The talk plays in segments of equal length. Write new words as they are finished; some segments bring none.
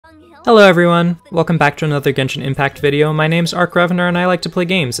Hello everyone! Welcome back to another Genshin Impact video. My name's Arc Revener and I like to play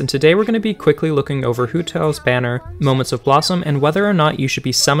games, and today we're going to be quickly looking over Hu Tao's banner, Moments of Blossom, and whether or not you should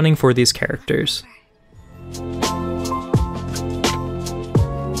be summoning for these characters.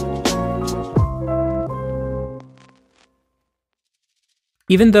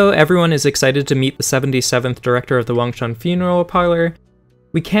 Even though everyone is excited to meet the 77th director of the Wangshan funeral parlor,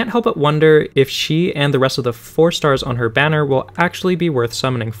 we can't help but wonder if she and the rest of the 4 stars on her banner will actually be worth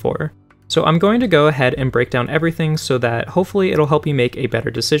summoning for. So I'm going to go ahead and break down everything so that hopefully it'll help you make a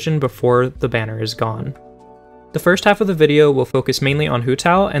better decision before the banner is gone. The first half of the video will focus mainly on Hu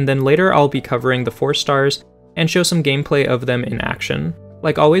Tao, and then later I'll be covering the 4 stars and show some gameplay of them in action.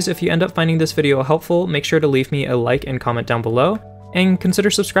 Like always, if you end up finding this video helpful, make sure to leave me a like and comment down below, and consider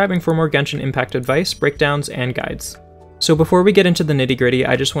subscribing for more Genshin Impact advice, breakdowns, and guides. So before we get into the nitty-gritty,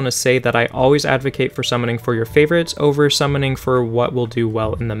 I just want to say that I always advocate for summoning for your favorites over summoning for what will do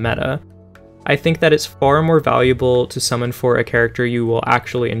well in the meta. I think that it's far more valuable to summon for a character you will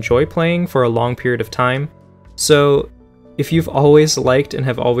actually enjoy playing for a long period of time. So if you've always liked and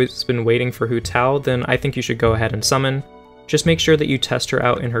have always been waiting for Hu Tao, then I think you should go ahead and summon. Just make sure that you test her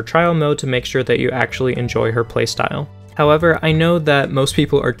out in her trial mode to make sure that you actually enjoy her playstyle. However, I know that most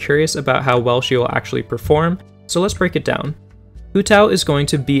people are curious about how well she will actually perform, so let's break it down. Hu Tao is going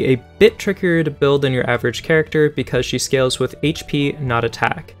to be a bit trickier to build than your average character because she scales with HP, not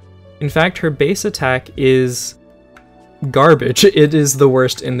attack. In fact, her base attack is garbage. It is the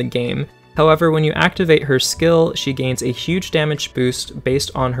worst in the game. However, when you activate her skill, she gains a huge damage boost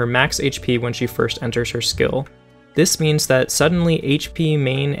based on her max HP when she first enters her skill. This means that suddenly HP,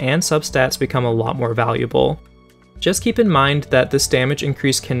 main, and substats become a lot more valuable. Just keep in mind that this damage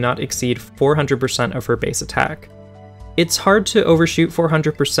increase cannot exceed 400% of her base attack. It's hard to overshoot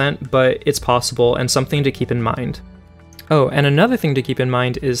 400%, but it's possible and something to keep in mind. Oh, and another thing to keep in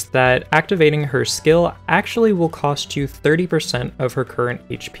mind is that activating her skill actually will cost you 30% of her current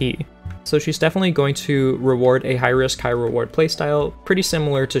HP. So she's definitely going to reward a high risk, high reward playstyle, pretty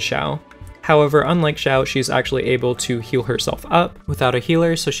similar to Xiao. However, unlike Xiao, she's actually able to heal herself up without a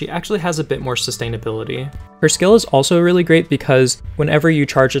healer, so she actually has a bit more sustainability. Her skill is also really great because whenever you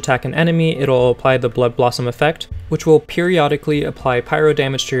charge attack an enemy, it'll apply the Blood Blossom effect, which will periodically apply pyro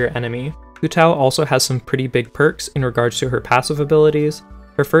damage to your enemy. Hu Tao also has some pretty big perks in regards to her passive abilities.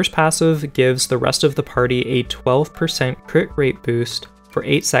 Her first passive gives the rest of the party a 12% crit rate boost for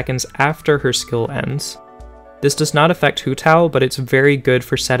 8 seconds after her skill ends. This does not affect Hu Tao, but it's very good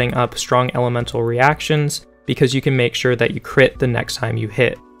for setting up strong elemental reactions because you can make sure that you crit the next time you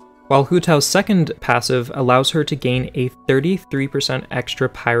hit. While Hu Tao's second passive allows her to gain a 33% extra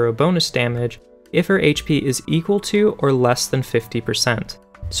pyro bonus damage if her HP is equal to or less than 50%.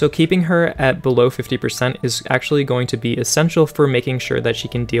 So keeping her at below 50% is actually going to be essential for making sure that she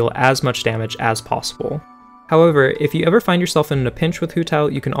can deal as much damage as possible. However, if you ever find yourself in a pinch with Hu Tao,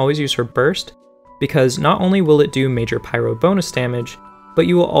 you can always use her burst, because not only will it do major pyro bonus damage, but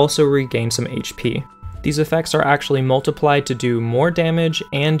you will also regain some HP. These effects are actually multiplied to do more damage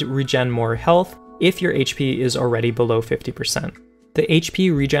and regen more health if your HP is already below 50%. The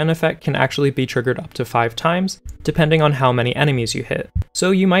HP regen effect can actually be triggered up to 5 times, depending on how many enemies you hit.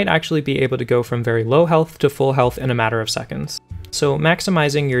 So you might actually be able to go from very low health to full health in a matter of seconds. So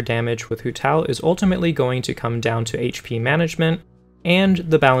maximizing your damage with Hu Tao is ultimately going to come down to HP management, and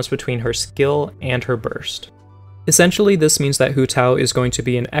the balance between her skill and her burst. Essentially, this means that Hu Tao is going to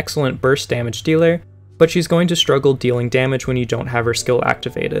be an excellent burst damage dealer, but she's going to struggle dealing damage when you don't have her skill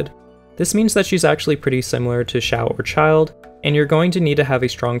activated. This means that she's actually pretty similar to Xiao or Child, and you're going to need to have a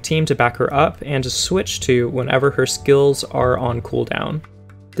strong team to back her up and to switch to whenever her skills are on cooldown.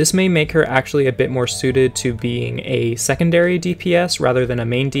 This may make her actually a bit more suited to being a secondary DPS rather than a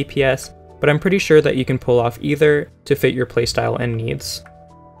main DPS, but I'm pretty sure that you can pull off either to fit your playstyle and needs.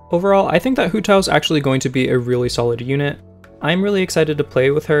 Overall, I think that Hu Tao is actually going to be a really solid unit. I'm really excited to play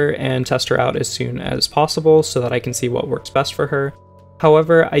with her and test her out as soon as possible so that I can see what works best for her.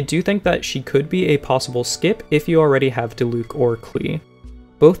 However, I do think that she could be a possible skip if you already have Diluc or Klee.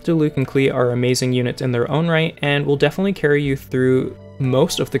 Both Diluc and Klee are amazing units in their own right and will definitely carry you through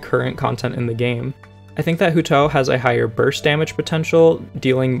most of the current content in the game. I think that Hu Tao has a higher burst damage potential,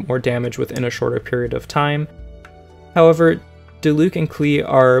 dealing more damage within a shorter period of time. However, Diluc and Klee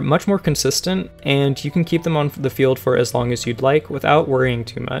are much more consistent, and you can keep them on the field for as long as you'd like without worrying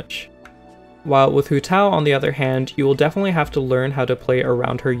too much. While with Hu Tao, on the other hand, you will definitely have to learn how to play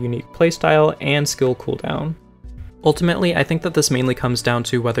around her unique playstyle and skill cooldown. Ultimately, I think that this mainly comes down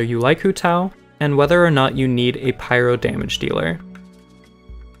to whether you like Hu Tao, and whether or not you need a pyro damage dealer.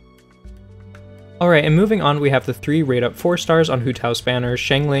 Alright, and moving on, we have the 3 rate up 4 stars on Hu Tao's banner,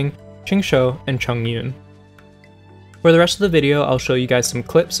 Xiangling, Xingqiu and Chongyun. For the rest of the video, I'll show you guys some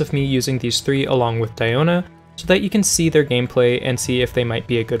clips of me using these three along with Diona, so that you can see their gameplay and see if they might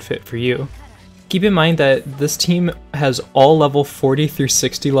be a good fit for you. Keep in mind that this team has all level 40 through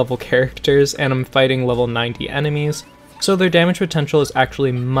 60 level characters, and I'm fighting level 90 enemies, so their damage potential is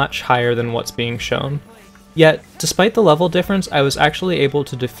actually much higher than what's being shown. Yet, despite the level difference, I was actually able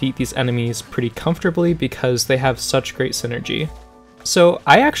to defeat these enemies pretty comfortably because they have such great synergy. So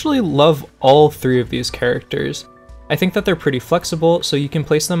I actually love all three of these characters. I think that they're pretty flexible, so you can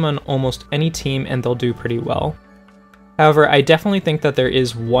place them on almost any team and they'll do pretty well. However, I definitely think that there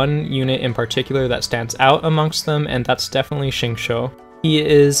is one unit in particular that stands out amongst them, and that's definitely Xingqiu. He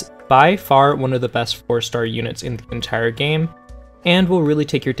is by far one of the best 4-star units in the entire game, and will really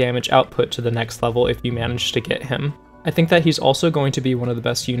take your damage output to the next level if you manage to get him. I think that he's also going to be one of the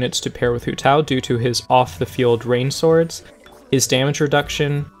best units to pair with Hu Tao due to his off-the-field range swords, his damage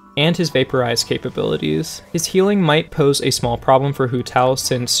reduction, and his vaporize capabilities. His healing might pose a small problem for Hu Tao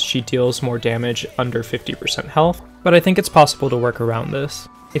since she deals more damage under 50% health, but I think it's possible to work around this.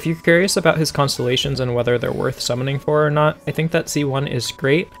 If you're curious about his constellations and whether they're worth summoning for or not, I think that C1 is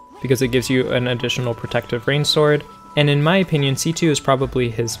great because it gives you an additional protective range sword, and in my opinion C2 is probably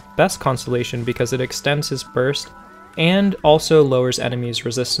his best constellation because it extends his burst and also lowers enemies'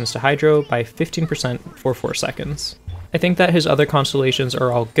 resistance to Hydro by 15% for 4 seconds. I think that his other constellations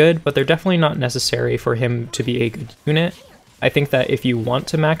are all good, but they're definitely not necessary for him to be a good unit. I think that if you want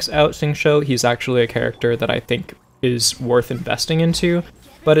to max out Xingqiu, he's actually a character that I think is worth investing into,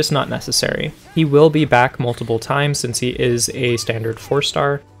 but it's not necessary. He will be back multiple times since he is a standard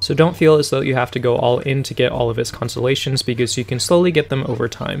 4-star, so don't feel as though you have to go all in to get all of his constellations because you can slowly get them over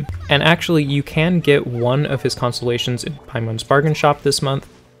time. And actually, you can get one of his constellations in Paimon's Bargain Shop this month,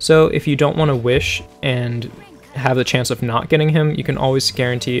 so if you don't want to wish and have the chance of not getting him, you can always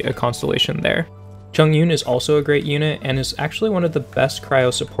guarantee a constellation there. Chongyun is also a great unit and is actually one of the best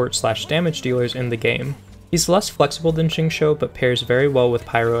cryo support / damage dealers in the game. He's less flexible than Xingqiu, but pairs very well with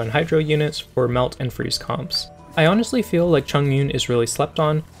Pyro and Hydro units for melt and freeze comps. I honestly feel like Chongyun is really slept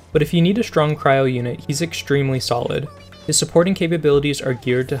on, but if you need a strong cryo unit, he's extremely solid. His supporting capabilities are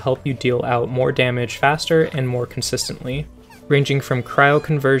geared to help you deal out more damage faster and more consistently, ranging from cryo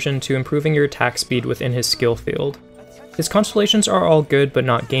conversion to improving your attack speed within his skill field. His constellations are all good but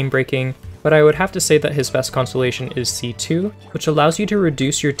not game-breaking, but I would have to say that his best constellation is C2, which allows you to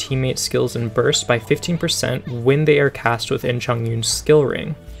reduce your teammates' skills and burst by 15% when they are cast within Chongyun's skill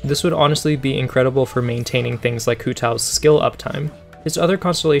ring. This would honestly be incredible for maintaining things like Hu Tao's skill uptime. His other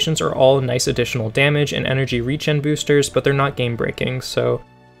constellations are all nice additional damage and energy regen boosters, but they're not game-breaking, so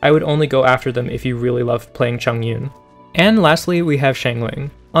I would only go after them if you really love playing Chongyun. And lastly, we have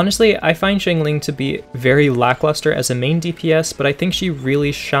Xiangling. Honestly, I find Xiangling to be very lackluster as a main DPS, but I think she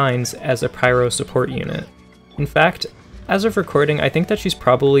really shines as a Pyro support unit. In fact, as of recording, I think that she's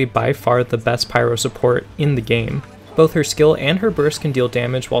probably by far the best Pyro support in the game. Both her skill and her burst can deal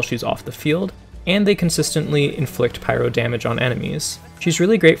damage while she's off the field, and they consistently inflict Pyro damage on enemies. She's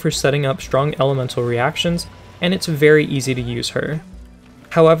really great for setting up strong elemental reactions, and it's very easy to use her.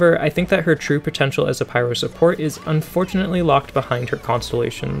 However, I think that her true potential as a Pyro support is unfortunately locked behind her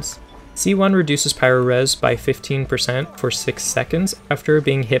constellations. C1 reduces Pyro res by 15% for 6 seconds after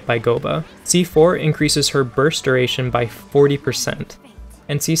being hit by Goba. C4 increases her burst duration by 40%,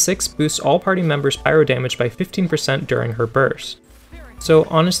 and C6 boosts all party members' Pyro damage by 15% during her burst. So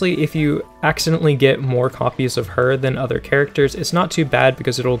honestly, if you accidentally get more copies of her than other characters, it's not too bad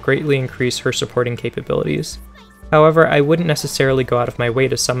because it'll greatly increase her supporting capabilities. However, I wouldn't necessarily go out of my way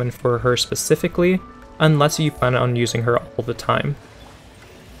to summon for her specifically, unless you plan on using her all the time.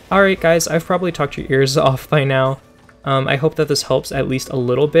 Alright guys, I've probably talked your ears off by now. I hope that this helps at least a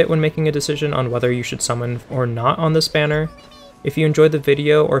little bit when making a decision on whether you should summon or not on this banner. If you enjoyed the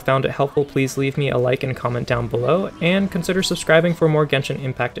video or found it helpful, please leave me a like and comment down below, and consider subscribing for more Genshin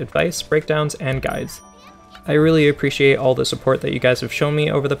Impact advice, breakdowns, and guides. I really appreciate all the support that you guys have shown me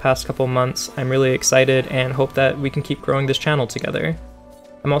over the past couple months. I'm really excited and hope that we can keep growing this channel together.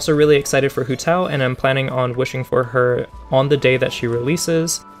 I'm also really excited for Hu Tao, and I'm planning on wishing for her on the day that she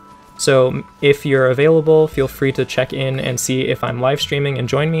releases. So if you're available, feel free to check in and see if I'm live streaming and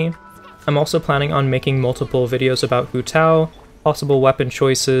join me. I'm also planning on making multiple videos about Hu Tao, possible weapon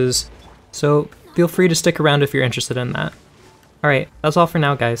choices, so feel free to stick around if you're interested in that. Alright, that's all for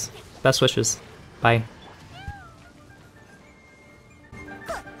now guys. Best wishes. Bye.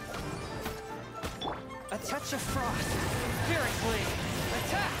 A touch of frost. Spirit blade.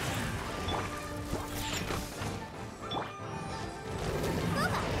 Attack!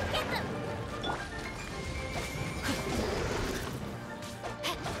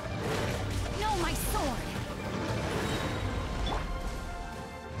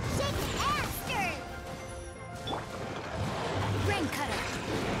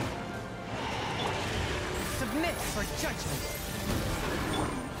 for judgment.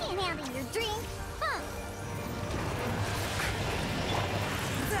 Can't handle your drink.